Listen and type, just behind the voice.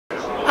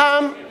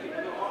Um,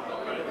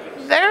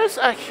 there's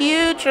a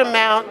huge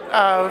amount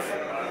of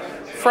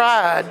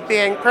fraud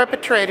being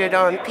perpetrated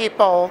on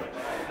people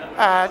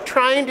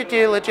trying to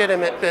do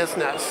legitimate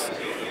business.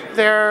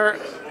 There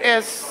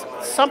is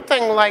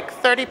something like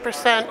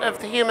 30% of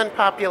the human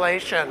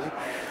population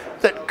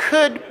that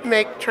could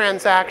make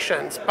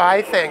transactions,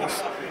 buy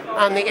things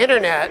on the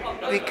internet,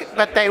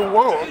 but they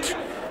won't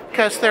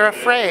because they're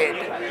afraid.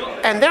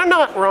 And they're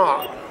not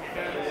wrong.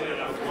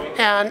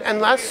 And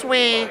unless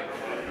we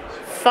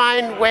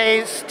find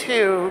ways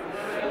to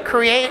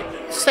create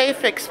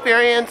safe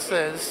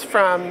experiences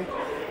from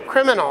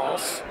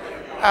criminals,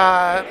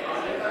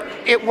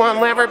 it will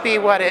never be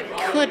what it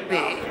could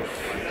be.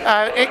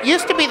 It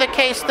used to be the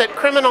case that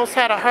criminals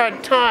had a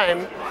hard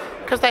time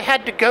because they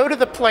had to go to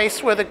the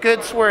place where the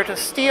goods were to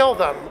steal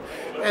them,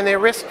 and they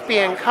risked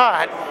being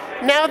caught.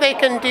 Now they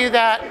can do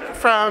that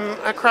from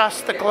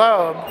across the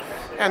globe,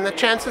 and the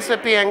chances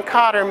of being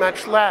caught are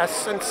much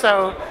less, and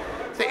so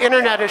the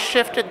internet has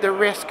shifted the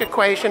risk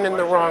equation in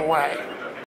the wrong way.